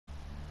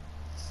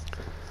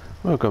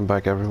Welcome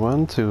back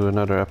everyone to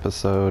another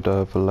episode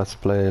of Let's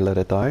Play Let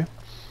It Die.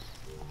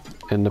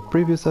 In the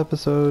previous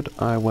episode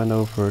I went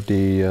over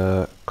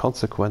the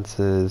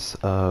consequences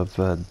of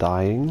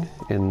dying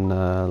in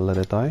Let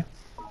It Die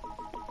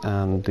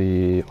and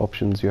the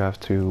options you have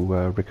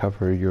to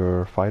recover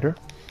your fighter.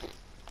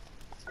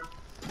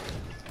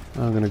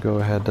 I'm gonna go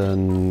ahead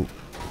and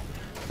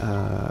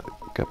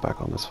get back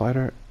on this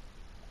fighter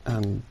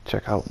and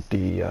check out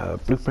the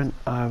blueprint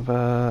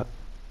I'd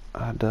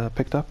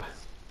picked up.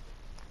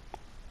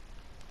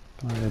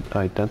 I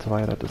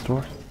identify it at the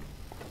store.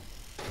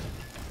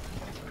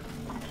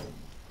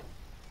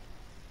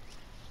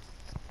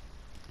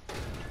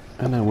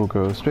 And then we'll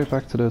go straight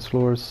back to those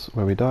floors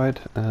where we died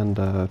and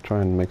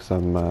try and make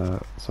some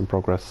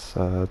progress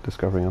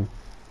discovering them.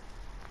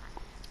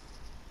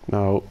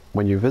 Now,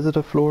 when you visit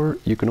a floor,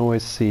 you can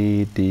always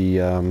see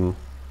the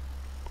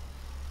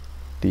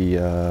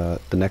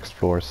next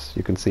floors.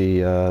 You can see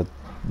the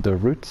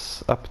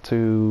routes up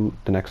to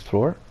the next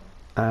floor,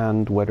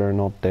 and whether or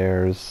not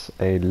there's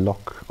a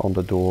lock on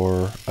the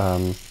door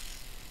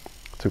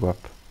to go up.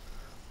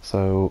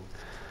 So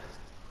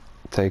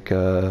take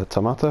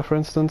Tamata for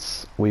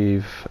instance.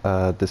 We've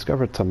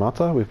discovered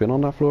Tamata, we've been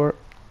on that floor,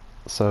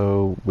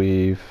 so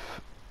we've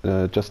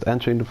just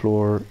entering the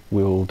floor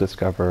we'll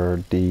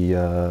discover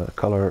the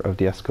color of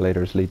the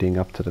escalators leading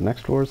up to the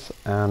next floors,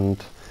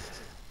 and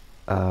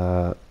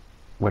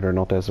whether or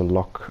not there's a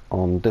lock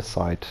on this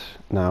side.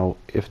 Now,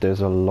 if there's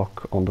a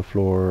lock on the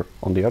floor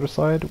on the other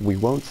side, we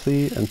won't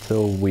see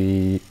until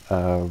we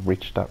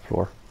reach that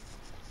floor.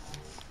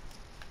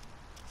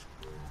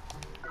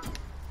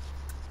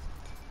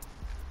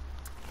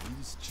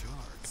 These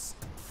charts,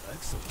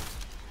 excellent.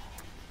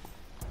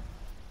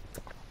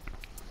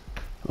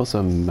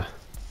 Awesome.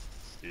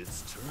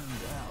 It's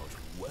turned out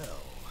well.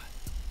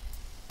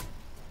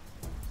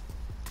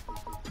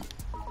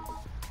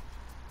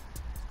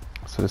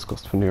 So this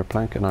costs veneer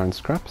plank and iron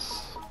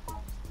scraps.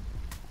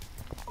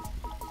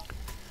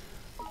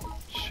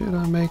 Should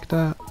I make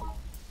that?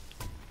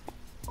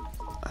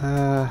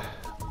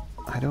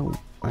 I don't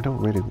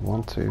really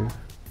want to.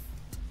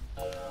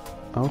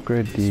 I'll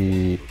upgrade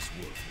the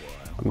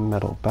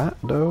metal bat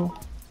though.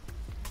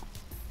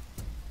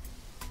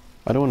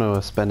 I don't want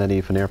to spend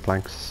any veneer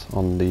planks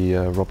on the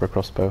rubber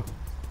crossbow.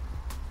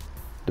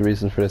 The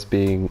reason for this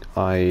being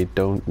I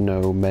don't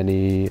know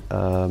many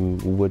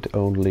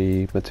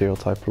wood-only material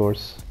type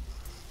floors,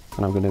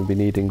 and I'm going to be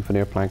needing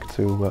veneer plank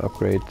to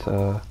upgrade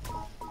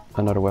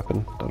another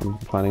weapon that I'm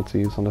planning to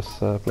use on this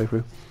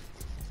playthrough.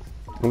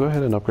 I'll go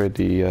ahead and upgrade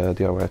the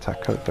DIY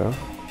attack coat though.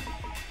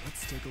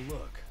 Let's take a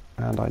look.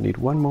 And I need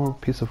one more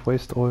piece of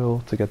waste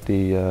oil to get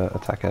the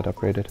attack head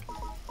upgraded.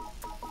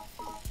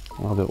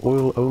 Well, the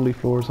oil-only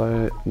floors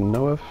I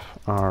know of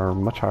are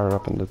much higher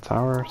up in the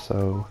tower,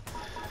 so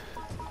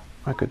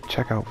I could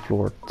check out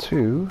floor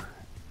 2,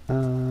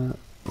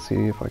 see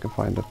if I can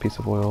find a piece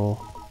of oil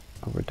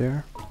over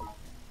there.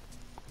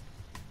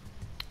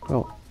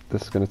 Well,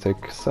 this is going to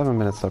take 7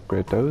 minutes to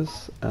upgrade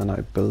those, and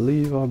I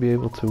believe I'll be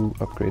able to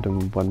upgrade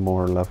them one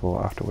more level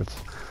afterwards.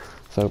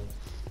 So,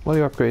 while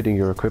you're upgrading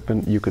your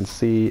equipment, you can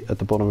see at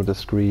the bottom of the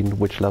screen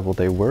which level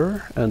they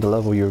were and the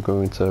level you're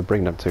going to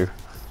bring them to.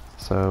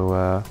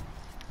 So,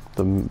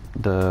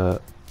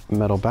 the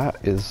metal bat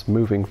is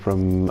moving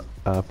from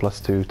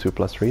 +2 to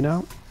 +3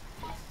 now.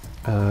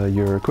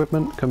 Your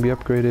equipment can be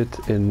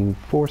upgraded in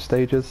 4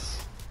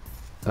 stages.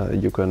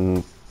 You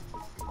can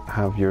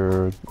have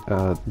your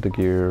the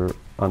gear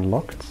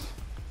unlocked,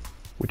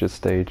 which is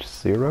stage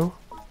 0.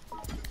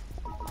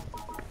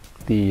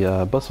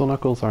 The bustle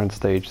knuckles are in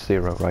stage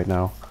 0 right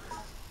now.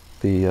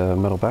 The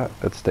metal bat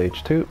at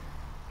stage 2.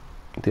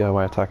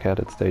 DIY attack head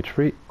at stage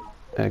 3.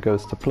 And it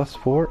goes to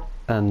 +4,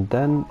 and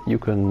then you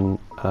can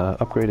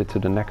upgrade it to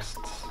the next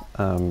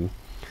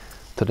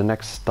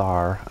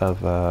star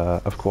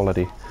of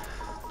quality.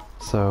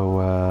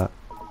 So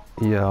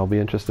yeah, I'll be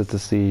interested to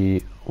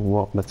see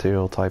what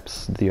material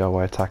types the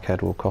DIY attack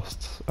head will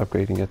cost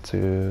upgrading it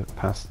to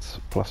past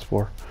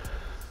 +4.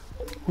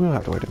 We'll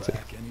have to wait and see.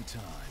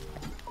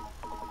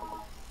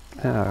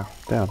 Yeah,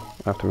 damn,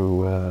 I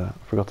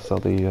forgot to sell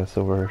the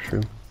silver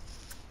shroom.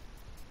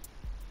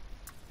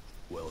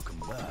 Welcome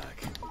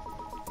back.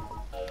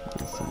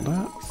 Sell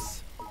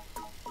that.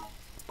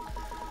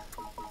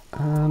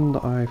 And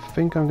I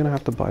think I'm gonna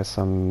have to buy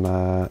some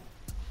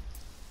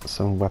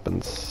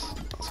weapons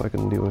so I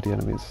can deal with the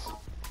enemies.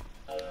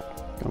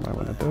 Gonna buy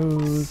one of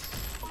those,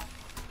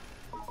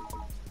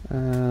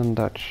 and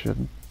that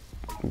should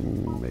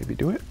maybe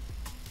do it.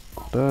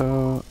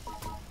 Although,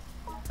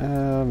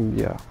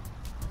 yeah,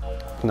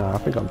 no, I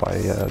think I'll buy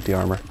the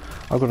armor.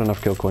 I've got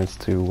enough kill coins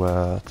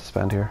to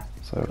spend here,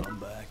 so Come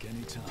back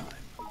anytime.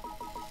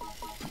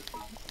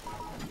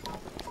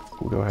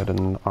 we'll go ahead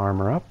and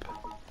armor up.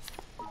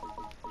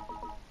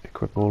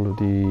 Equip all of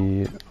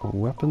the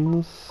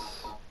weapons.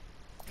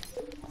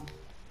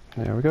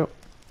 There we go.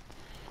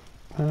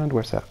 And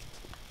where's that?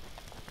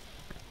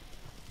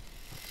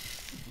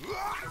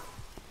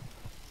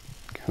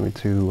 Can we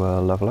to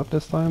level up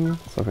this time?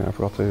 Something I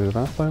forgot to do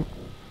last time.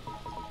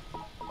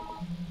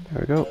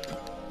 There we go.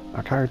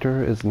 Our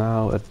character is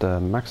now at the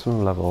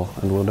maximum level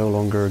and will no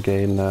longer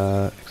gain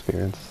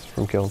experience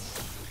from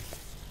kills.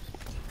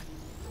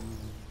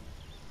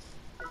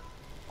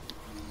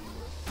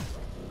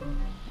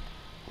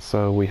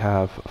 So we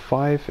have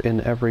 5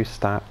 in every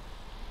stat,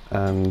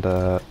 and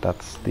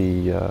that's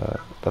the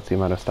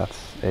amount of stats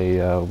a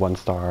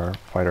 1-star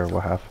fighter will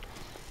have.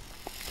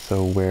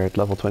 So we're at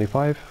level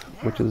 25,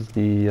 which is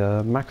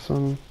the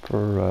maximum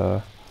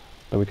for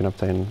that we can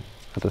obtain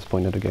at this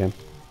point in the game.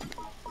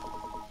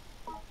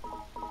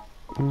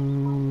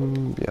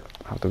 Yeah,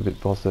 I have to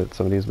deposit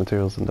some of these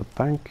materials in the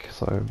bank,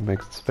 so it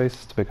makes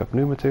space to pick up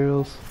new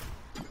materials.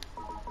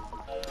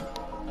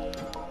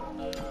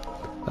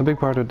 A big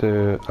part of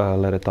the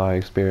Let It Die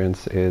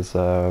experience is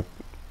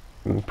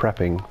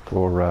prepping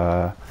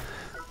for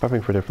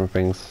different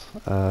things.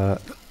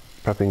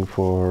 Prepping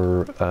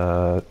for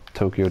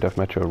Tokyo Death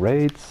Metro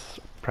raids,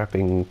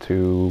 prepping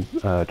to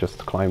just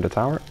climb the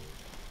tower,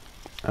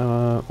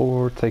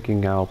 or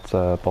taking out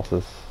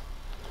bosses.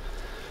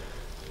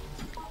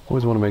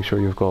 Always want to make sure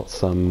you've got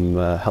some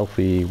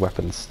healthy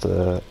weapons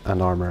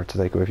and armor to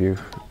take with you,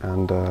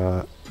 and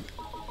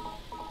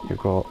you've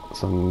got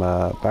some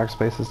bag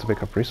spaces to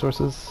pick up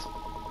resources,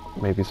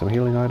 maybe some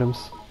healing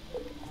items.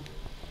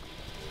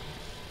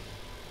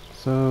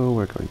 So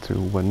we're going to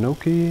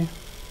Wanoki,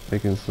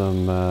 making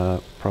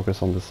some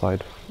progress on the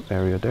side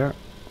area there.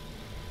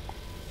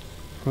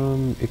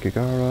 From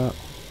Ikigara,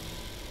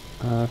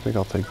 I think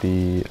I'll take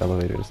the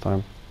elevator this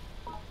time.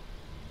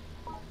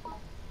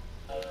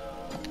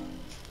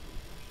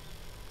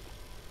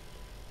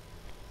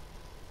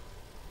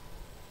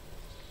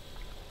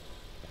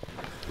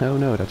 Oh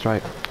no, that's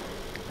right.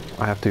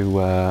 I have to,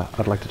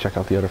 I'd like to check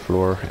out the other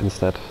floor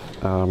instead.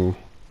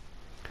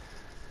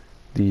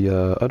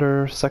 The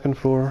other second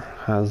floor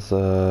has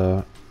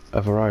a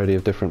variety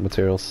of different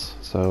materials,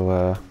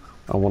 so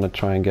I want to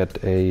try and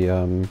get a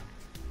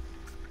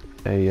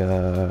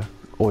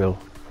oil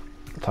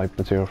type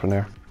material from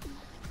there.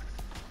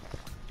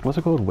 What's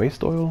it called?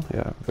 Waste oil?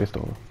 Yeah, waste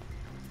oil.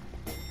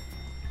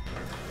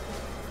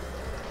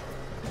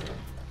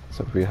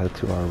 So if we head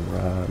to our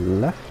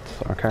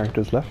left, our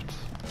character's left,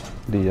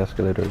 the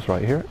escalator is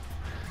right here.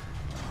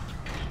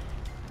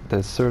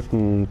 There's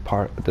certain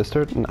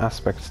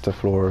aspects to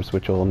floors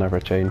which will never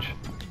change.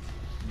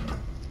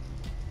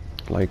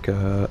 Like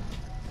the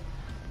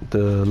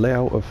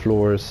layout of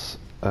floors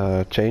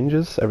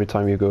changes every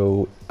time you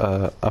go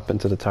up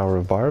into the Tower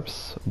of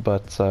Barbs,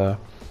 but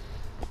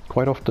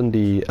quite often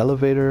the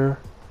elevator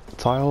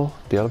tile,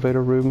 the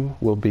elevator room,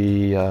 will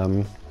be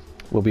in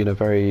a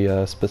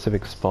very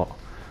specific spot.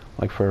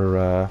 Like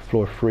for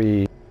floor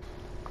 3,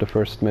 the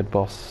first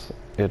mid-boss,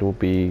 it will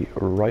be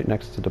right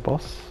next to the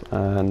boss,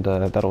 and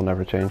that'll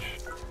never change.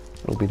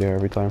 It'll be there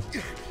every time.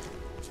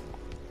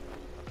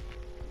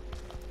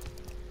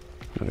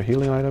 Another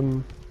healing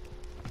item.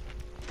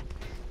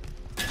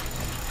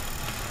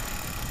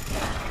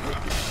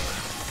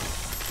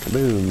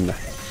 Kaboom! I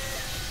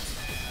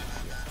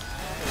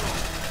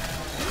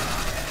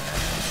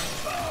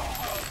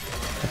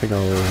think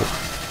I'll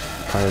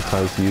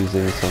prioritize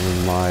using some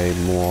of my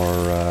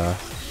more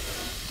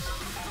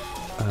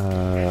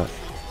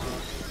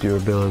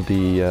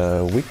durability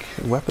weak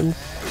weapons.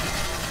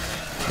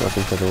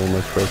 Weapons that are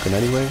almost broken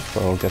anyway,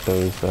 so I'll get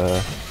those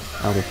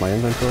out of my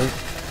inventory,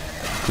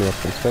 clear up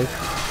some space.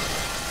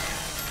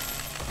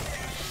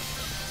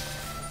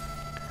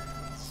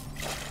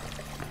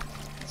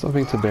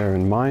 Something to bear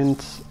in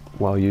mind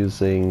while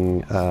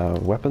using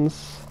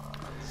weapons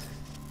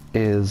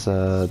is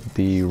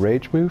the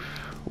rage move,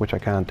 which I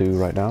can't do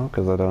right now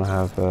because I don't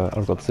have,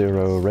 I've got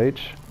 0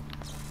 rage.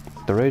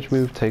 The rage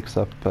move takes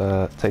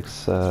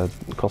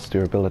cost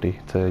durability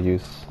to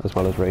use as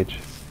well as rage,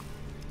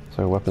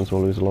 so weapons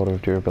will lose a lot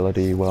of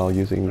durability while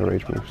using the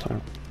rage move. So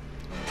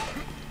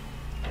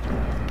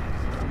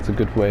it's a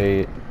good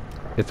way.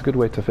 It's a good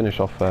way to finish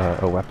off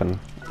a weapon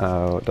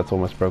that's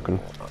almost broken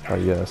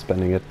by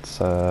spending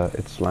its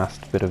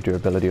last bit of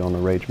durability on the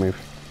rage move.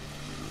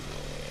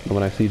 And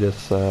when I see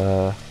this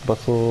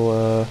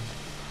bustle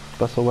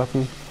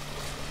weapon,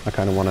 I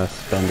kind of want to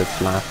spend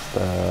its last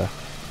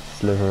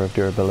sliver of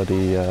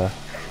durability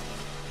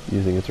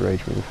using its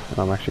rage move. And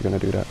I'm actually going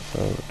to do that, so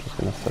just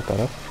going to set that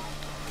up.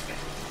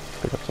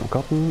 Pick up some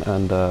cotton,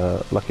 and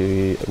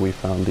luckily we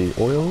found the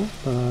oil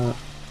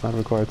I'm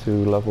required to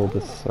level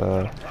this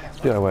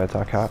DIY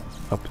attack hat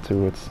up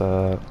to its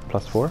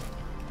 +4.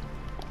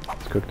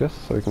 Let's cook this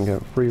so we can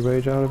get free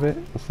rage out of it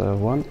instead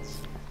of 1.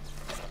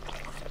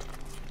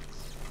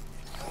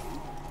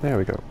 There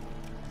we go.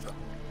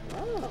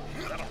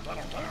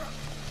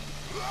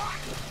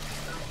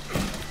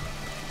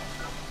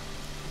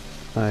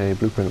 A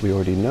blueprint we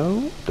already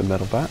know, the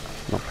metal bat,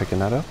 not picking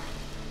that up.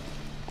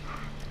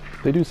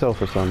 They do sell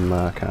for some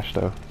cash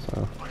though,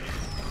 so.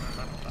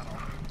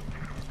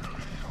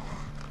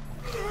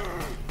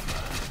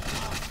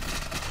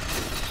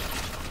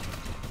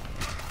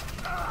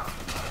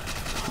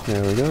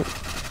 There we go.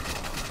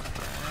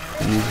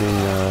 Using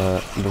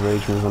the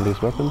rage move on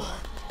these weapons.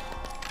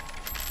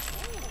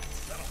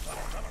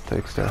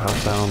 Takes their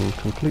health down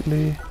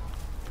completely.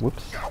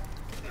 Whoops.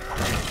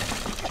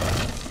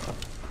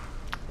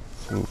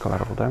 Some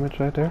collateral damage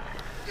right there.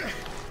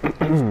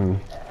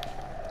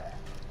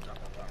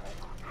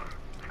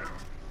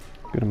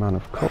 Good amount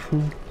of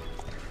cotton.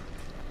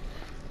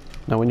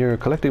 Now, when you're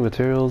collecting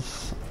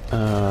materials,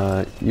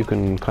 you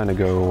can kind of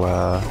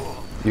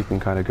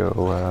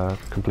go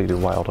completely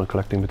wild on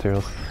collecting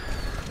materials.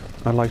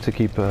 I'd like to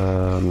keep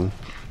a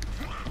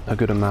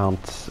good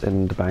amount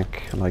in the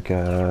bank, like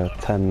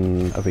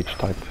 10 of each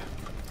type.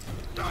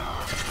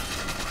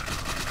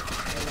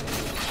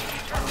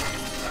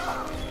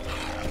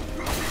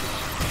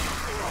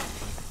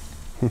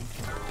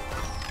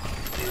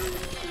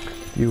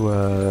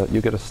 You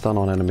get a stun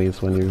on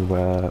enemies when you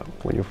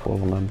fall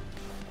on them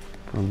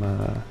from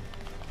an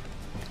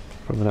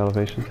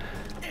elevation.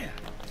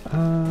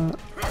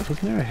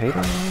 Wasn't there a hater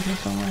around here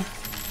somewhere?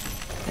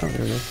 Oh,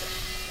 there it is.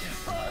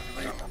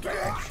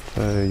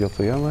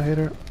 Yotoyama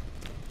hater.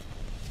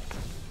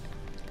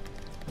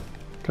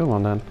 Come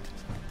on then.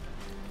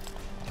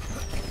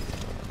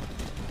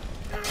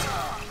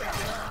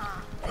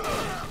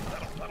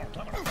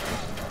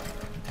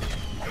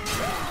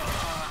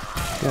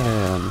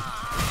 Damn.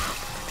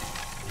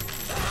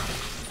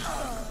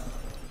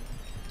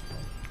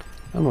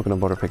 I'm not gonna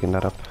bother picking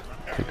that up.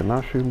 Take the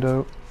mushroom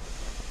though.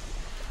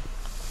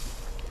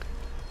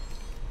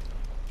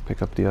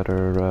 Pick up the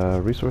other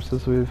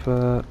resources we've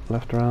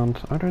left around.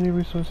 Are there any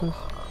resources?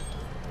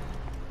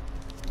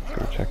 Let's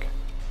go check.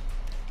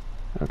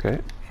 Okay.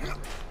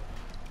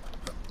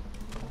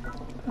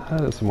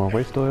 There's some more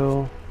waste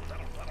oil.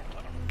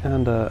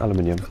 And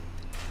aluminium.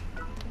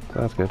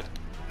 So that's good.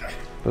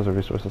 Those are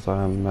resources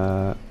I'm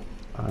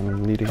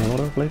needing a lot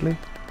of lately.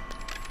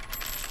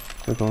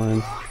 Good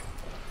lines.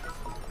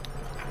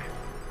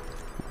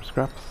 More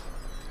scraps.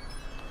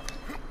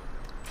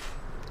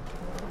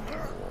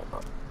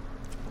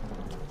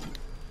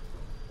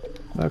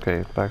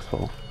 Okay, bag's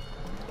full.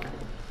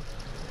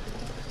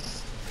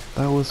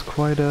 That was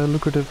quite a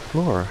lucrative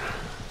floor,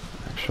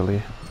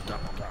 actually.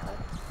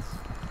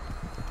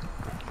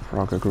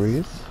 Frog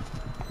agrees.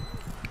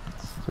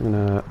 So I'm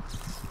gonna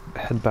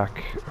head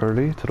back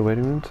early to the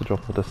waiting room to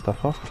drop all this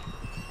stuff off.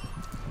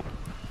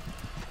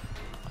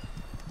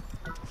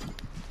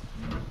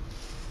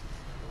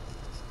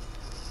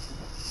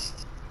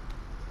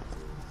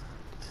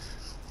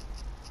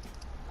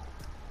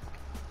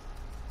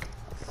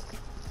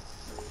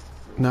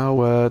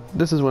 Now,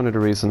 this is one of the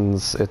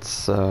reasons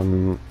it's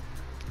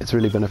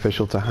really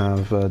beneficial to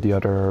have the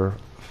other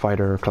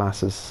fighter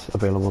classes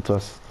available to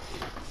us.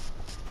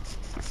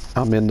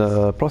 I'm in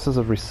the process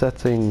of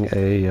resetting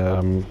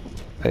a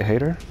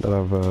hater that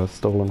I've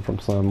stolen from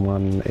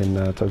someone in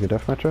Tokyo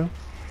Death Metro,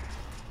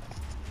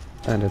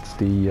 and it's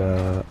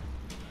the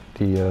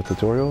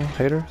tutorial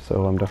hater,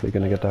 so I'm definitely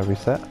going to get that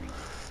reset.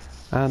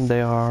 And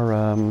they are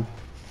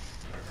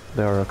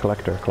a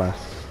collector class.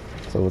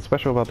 So what's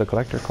special about the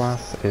collector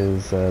class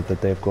is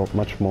that they've got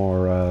much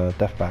more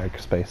death bag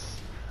space.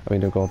 I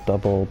mean, they've got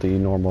double the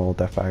normal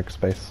death bag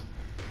space.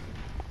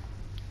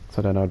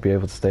 So then I'd be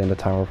able to stay in the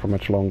tower for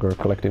much longer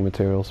collecting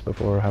materials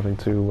before having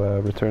to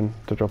return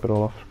to drop it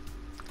all off.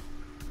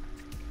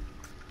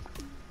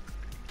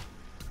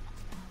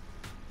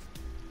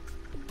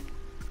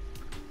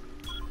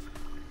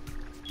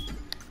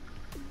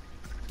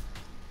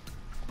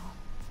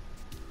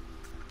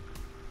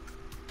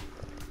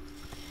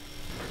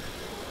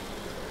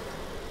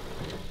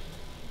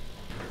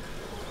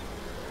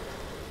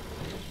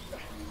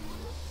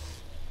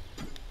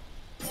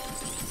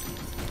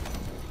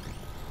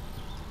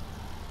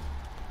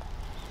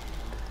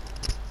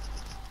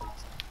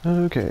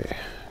 Okay,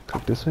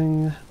 cook this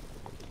thing.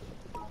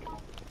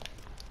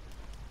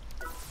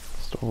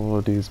 Store all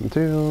of these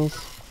materials.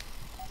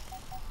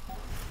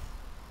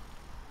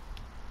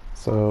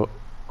 So,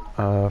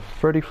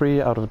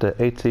 33 out of the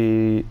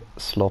 80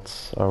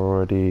 slots are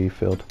already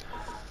filled.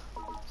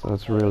 So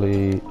it's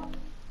really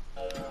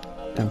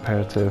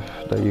imperative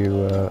that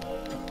you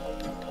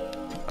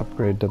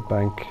upgrade the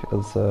bank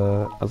as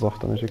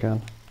often as you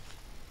can.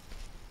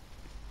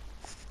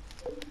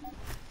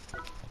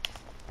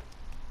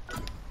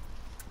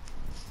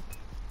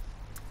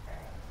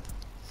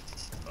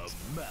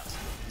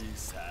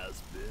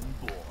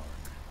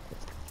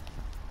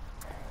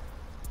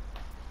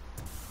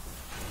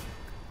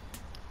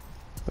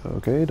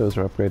 Okay, those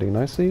are upgrading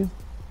nicely.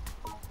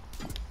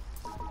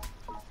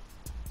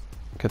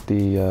 Get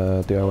the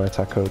DIY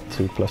attack code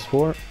to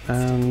 +4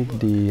 and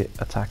the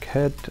attack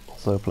head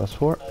also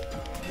 +4.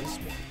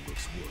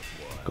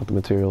 Got the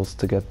materials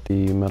to get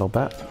the metal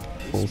bat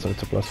also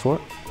to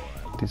 +4.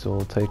 These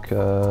will take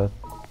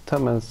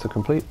 10 minutes to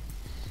complete.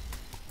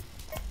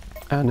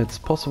 And it's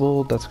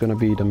possible that's going to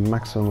be the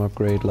maximum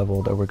upgrade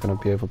level that we're going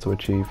to be able to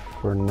achieve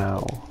for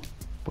now.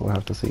 But we'll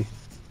have to see.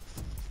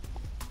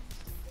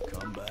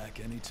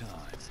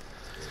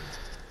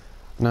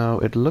 Now,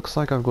 it looks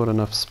like I've got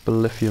enough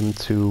spilithium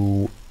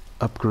to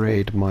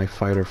upgrade my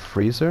fighter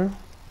freezer.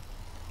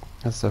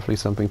 That's definitely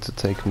something to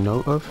take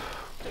note of.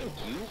 Thank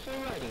you for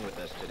riding with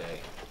us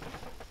today.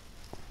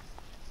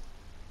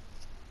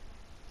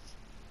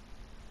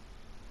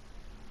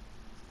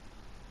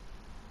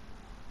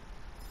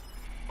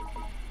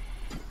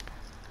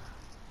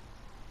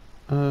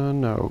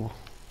 No.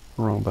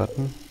 Wrong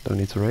button. Don't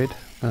need to raid.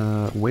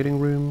 Waiting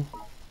room.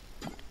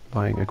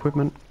 Buying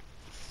equipment.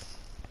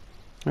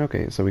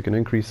 Okay, so we can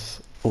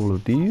increase all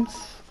of these.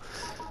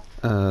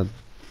 The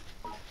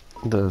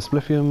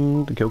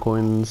spliffium, the kill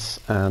coins,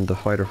 and the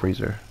fighter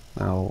freezer.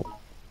 Now,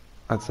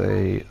 I'd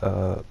say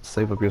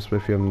save up your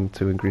spliffium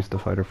to increase the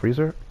fighter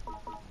freezer.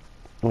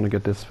 I want to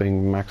get this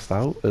thing maxed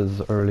out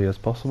as early as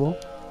possible.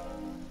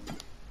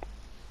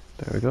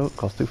 There we go,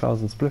 cost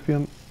 2000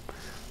 spliffium,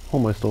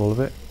 almost all of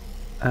it.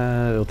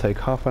 And it'll take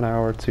half an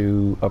hour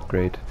to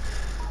upgrade.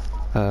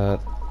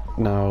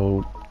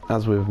 Now,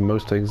 as with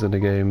most things in the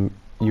game,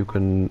 you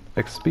can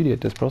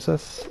expedite this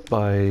process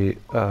by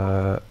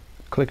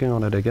clicking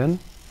on it again.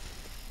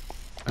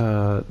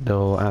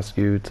 They'll ask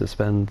you to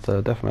spend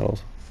death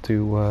medals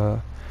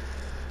to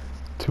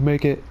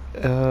make it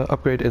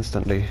upgrade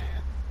instantly.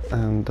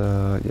 And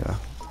yeah,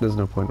 there's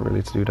no point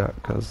really to do that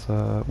because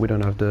we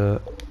don't have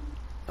the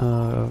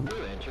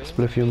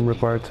spliffium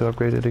required to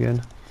upgrade it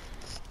again.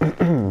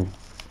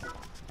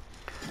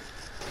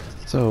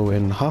 So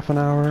in half an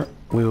hour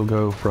we will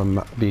go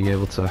from being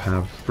able to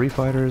have 3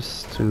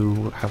 fighters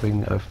to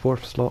having a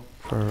 4th slot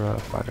for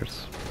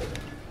fighters.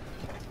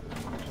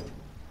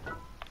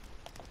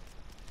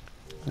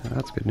 Yeah,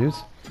 that's good news.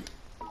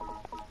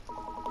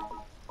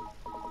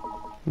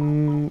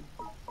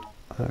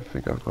 I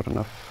think I've got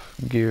enough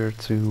gear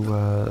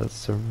to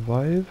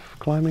survive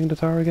climbing the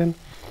tower again.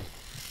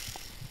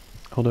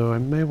 Although I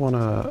may want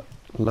to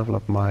level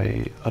up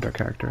my other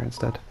character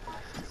instead.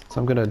 So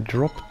I'm gonna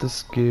drop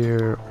this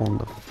gear on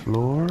the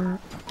floor.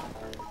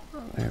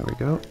 There we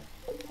go.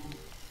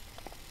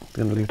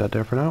 Gonna leave that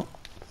there for now.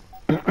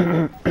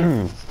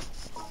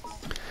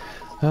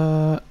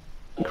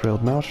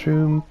 Grilled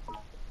mushroom,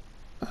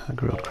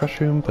 grilled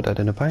crushroom, put that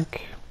in a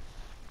bank.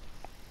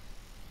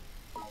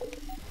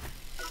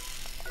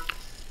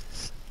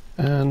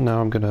 And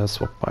now I'm gonna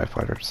swap my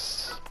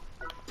fighters.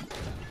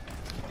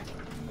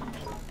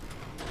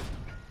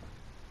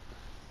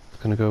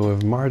 Gonna go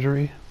with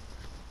Marjorie.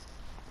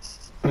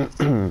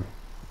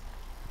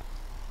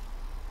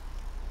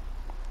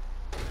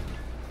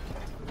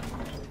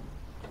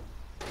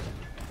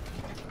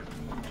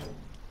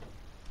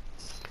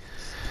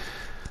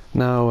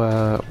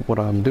 Now, what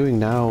I'm doing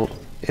now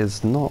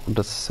is not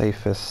the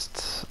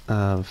safest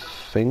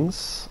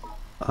things.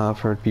 I've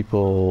heard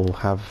people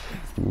have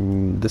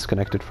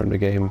disconnected from the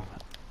game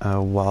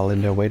while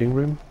in their waiting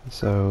room,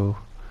 so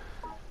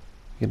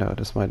you know,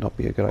 this might not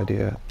be a good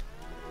idea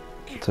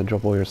to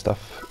drop all your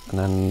stuff and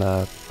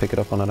then pick it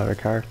up on another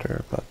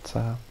character, but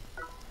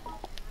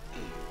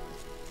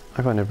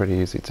I find it pretty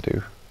easy to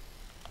do.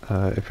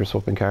 If you're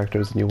swapping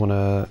characters and you want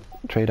to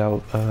trade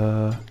out,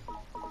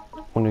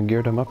 want to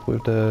gear them up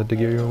with the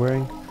gear you're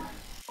wearing,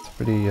 it's a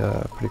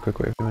pretty quick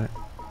way of doing it.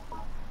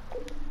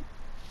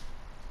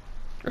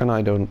 And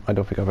I don't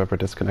think I've ever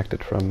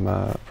disconnected from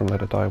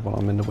Let It Die while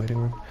I'm in the waiting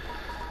room.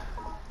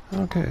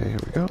 Okay, here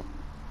we go.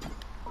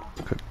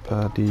 Equip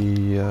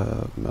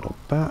the metal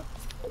bat.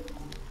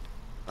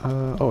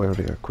 Oh, I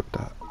already equipped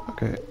that.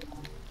 Okay.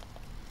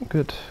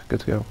 Good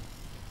to go.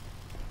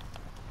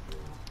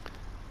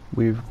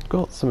 We've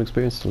got some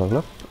experience to level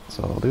up,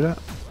 so I'll do that.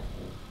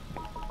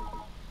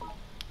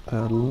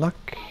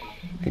 Luck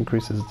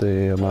increases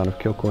the amount of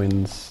kill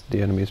coins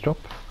the enemies drop,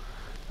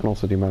 and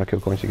also the amount of kill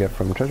coins you get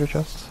from treasure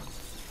chests.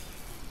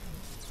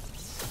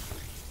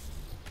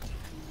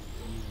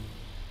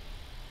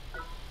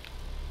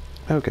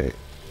 Okay.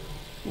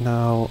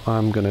 Now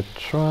I'm gonna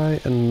try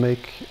and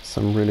make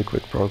some really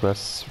quick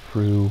progress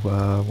through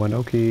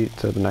Wanoki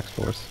to the next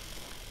floors.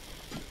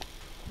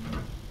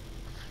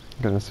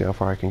 I'm gonna see how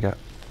far I can get.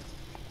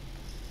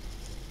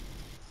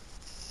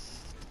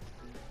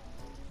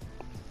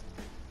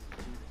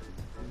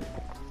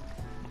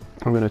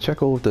 I'm gonna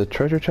check all of the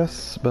treasure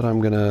chests, but I'm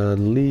gonna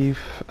leave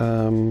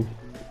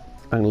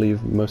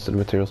most of the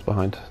materials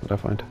behind that I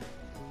find.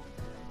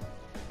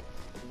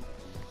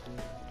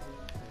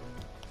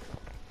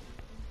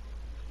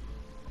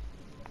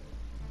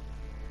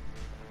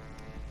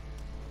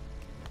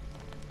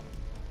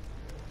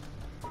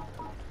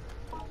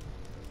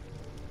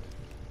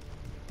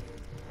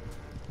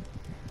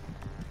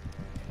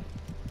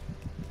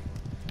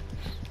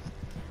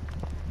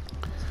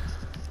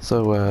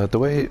 So the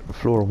way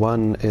floor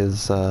 1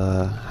 is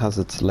has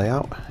its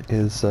layout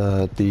is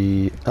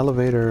the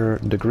elevator,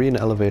 the green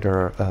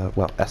elevator,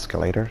 well,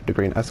 escalator. The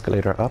green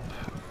escalator up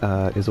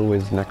is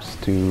always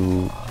next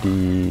to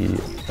the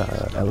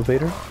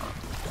elevator,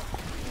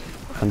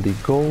 and the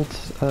gold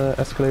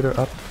escalator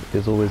up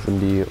is always in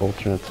the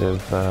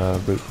alternative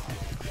route.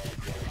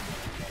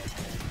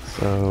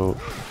 So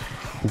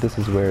this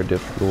is where the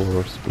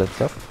floor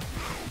splits up.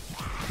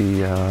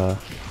 The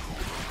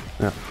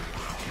yeah.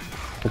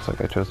 Looks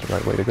like I chose the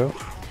right way to go.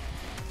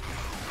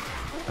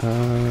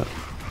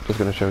 Just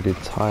going to show the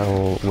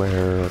tile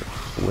where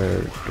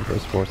the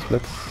first floor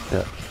splits.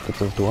 Yeah,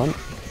 this is the one.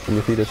 And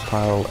you see this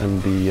tile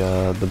and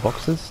the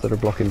boxes that are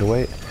blocking the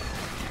way.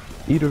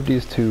 Either of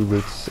these two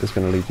routes is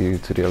going to lead you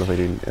to the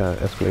elevator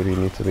escalator you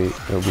need to be.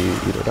 It'll be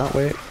either that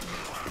way,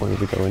 or you'll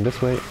be going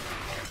this way.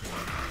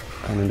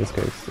 and in this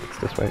case it's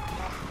this way.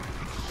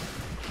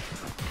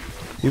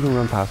 You can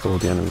run past all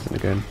the enemies in the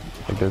game.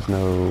 Like there's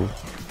no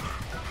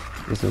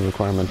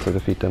requirement to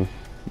defeat them.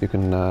 You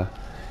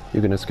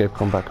can escape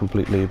combat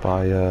completely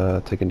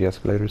by taking the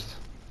escalators.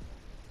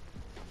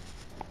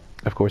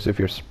 Of course, if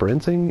you're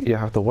sprinting, you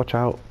have to watch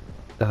out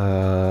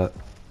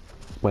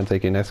when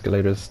taking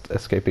escalators,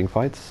 escaping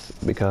fights,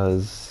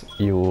 because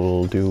you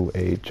will do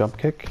a jump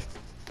kick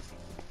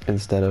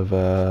instead of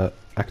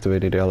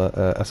activating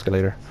the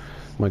escalator.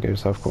 You might get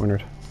yourself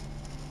cornered.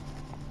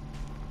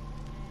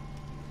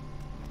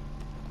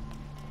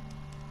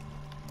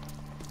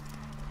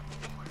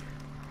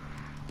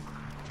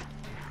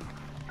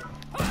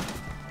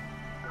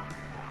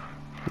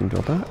 You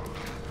got that?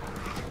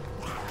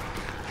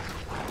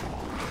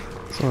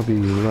 So I'll be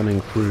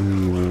running through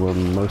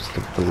most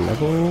of the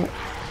level,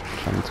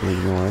 trying to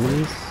ignore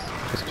enemies,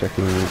 just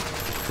checking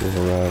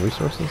for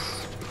resources.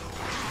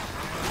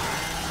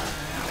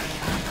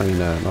 I mean,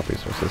 not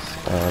resources,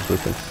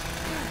 blueprints.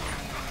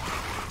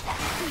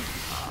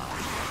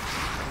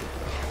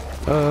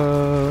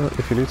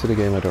 If you're new to the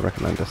game, I don't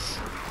recommend this.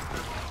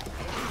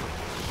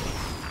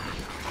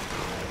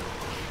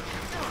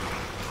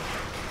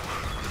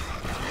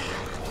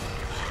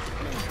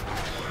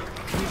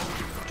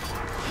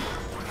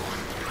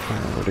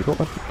 Already got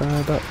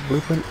that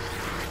blueprint.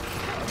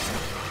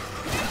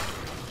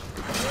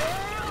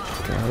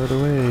 Get out of the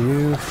way,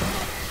 you.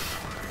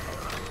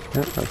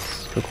 Yep,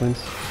 that's good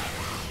coins.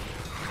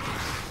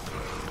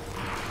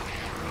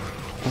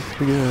 Off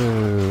we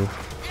go.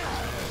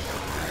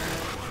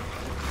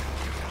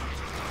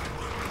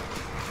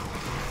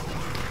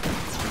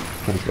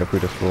 Let's get through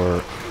this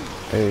floor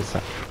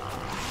ASAP.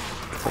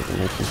 So I can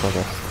make some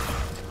progress.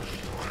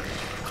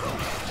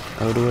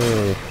 Out of the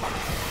way.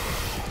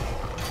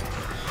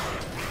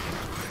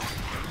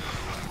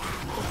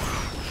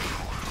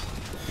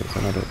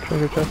 Another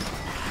treasure chest.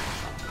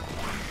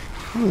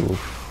 Ooh,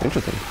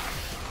 interesting.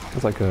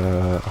 It's like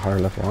a higher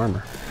level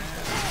armor.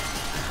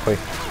 Wait.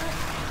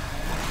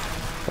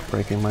 Stop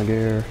breaking my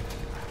gear.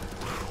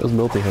 Those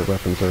multi-hit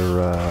weapons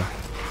are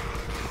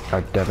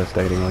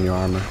devastating on your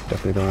armor.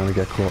 Definitely don't want to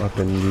get caught up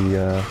in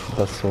the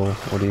Buzzsaw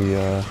or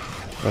the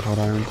red hot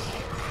irons.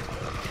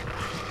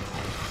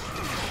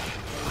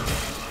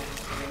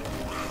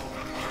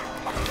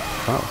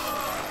 Wow.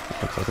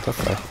 Looks like a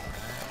tough guy.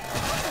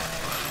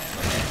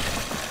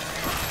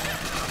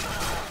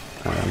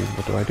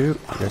 What do I do?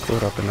 I get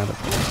caught up in that.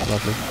 That's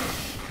lovely.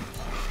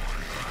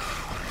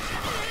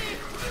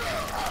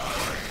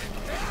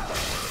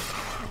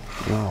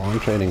 Wow, I'm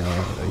training a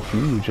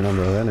huge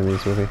number of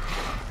enemies with it.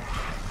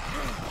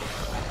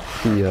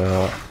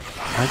 The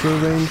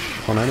aggro range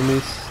on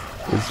enemies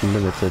is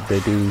limited. They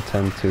do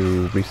tend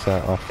to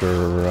reset after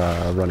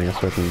running a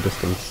certain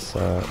distance,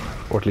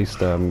 or at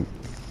least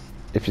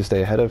if you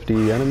stay ahead of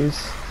the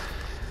enemies,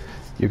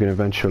 you can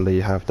eventually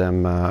have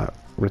them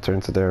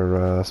return to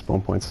their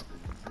spawn points.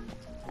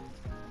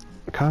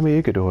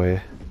 Kami Igadoi.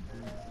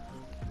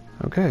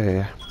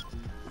 Okay.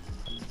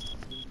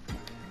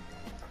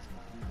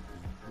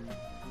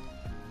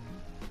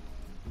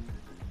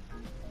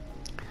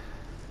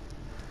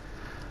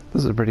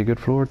 This is a pretty good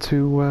floor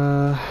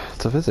to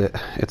visit.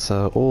 It's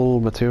a all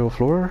material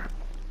floor.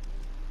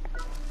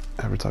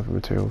 Every type of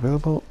material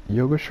available.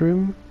 Yoga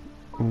shroom.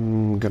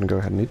 I'm gonna go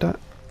ahead and eat that.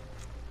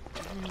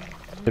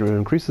 It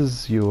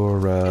increases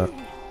your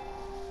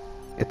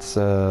it's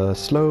a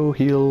slow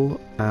heal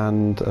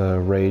and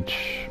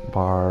rage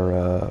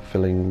bar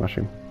filling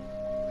mushroom.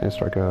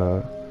 It's like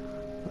a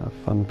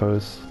fun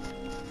pose.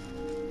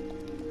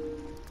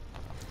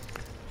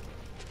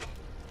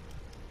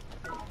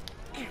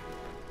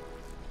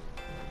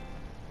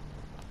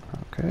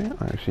 Okay,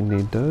 I actually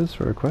need those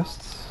for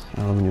quests.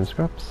 Aluminium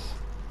scraps.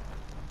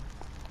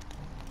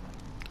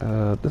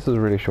 This is a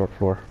really short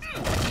floor.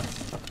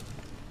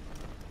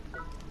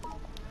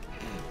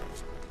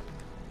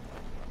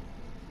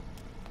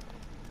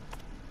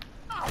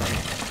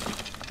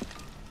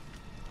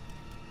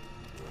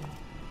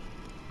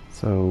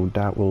 So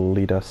that will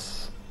lead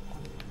us.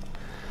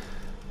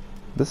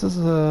 This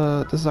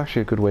is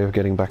actually a good way of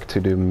getting back to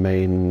the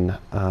main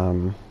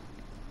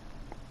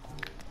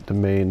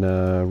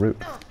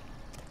route.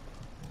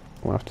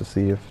 We'll have to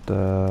see if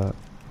the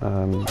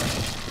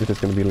if it's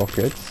going to be locked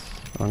gates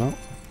or not.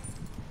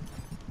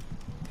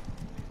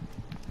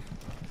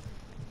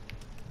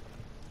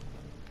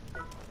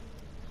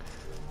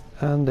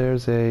 And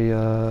there's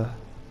a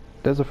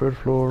third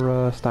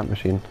floor stamp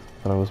machine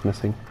that I was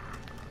missing.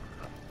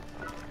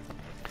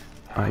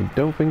 I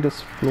don't think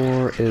this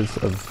floor is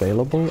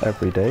available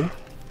every day.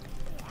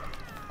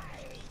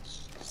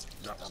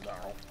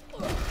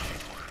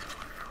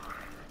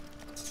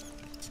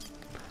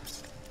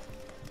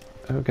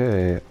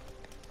 Okay,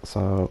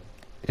 so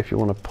if you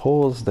want to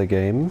pause the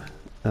game,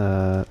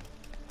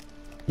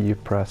 you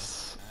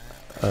press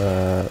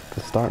the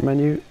start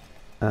menu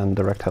and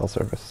direct hell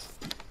service.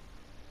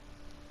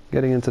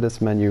 Getting into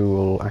this menu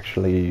will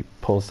actually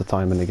pause the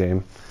time in the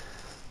game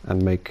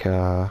and make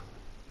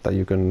that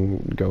you can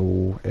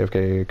go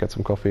AFK, get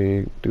some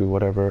coffee, do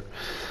whatever.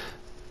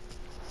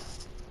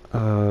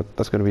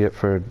 that's going to be it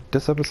for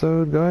this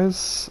episode,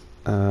 guys.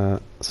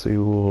 See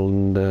you all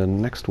in the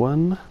next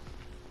one.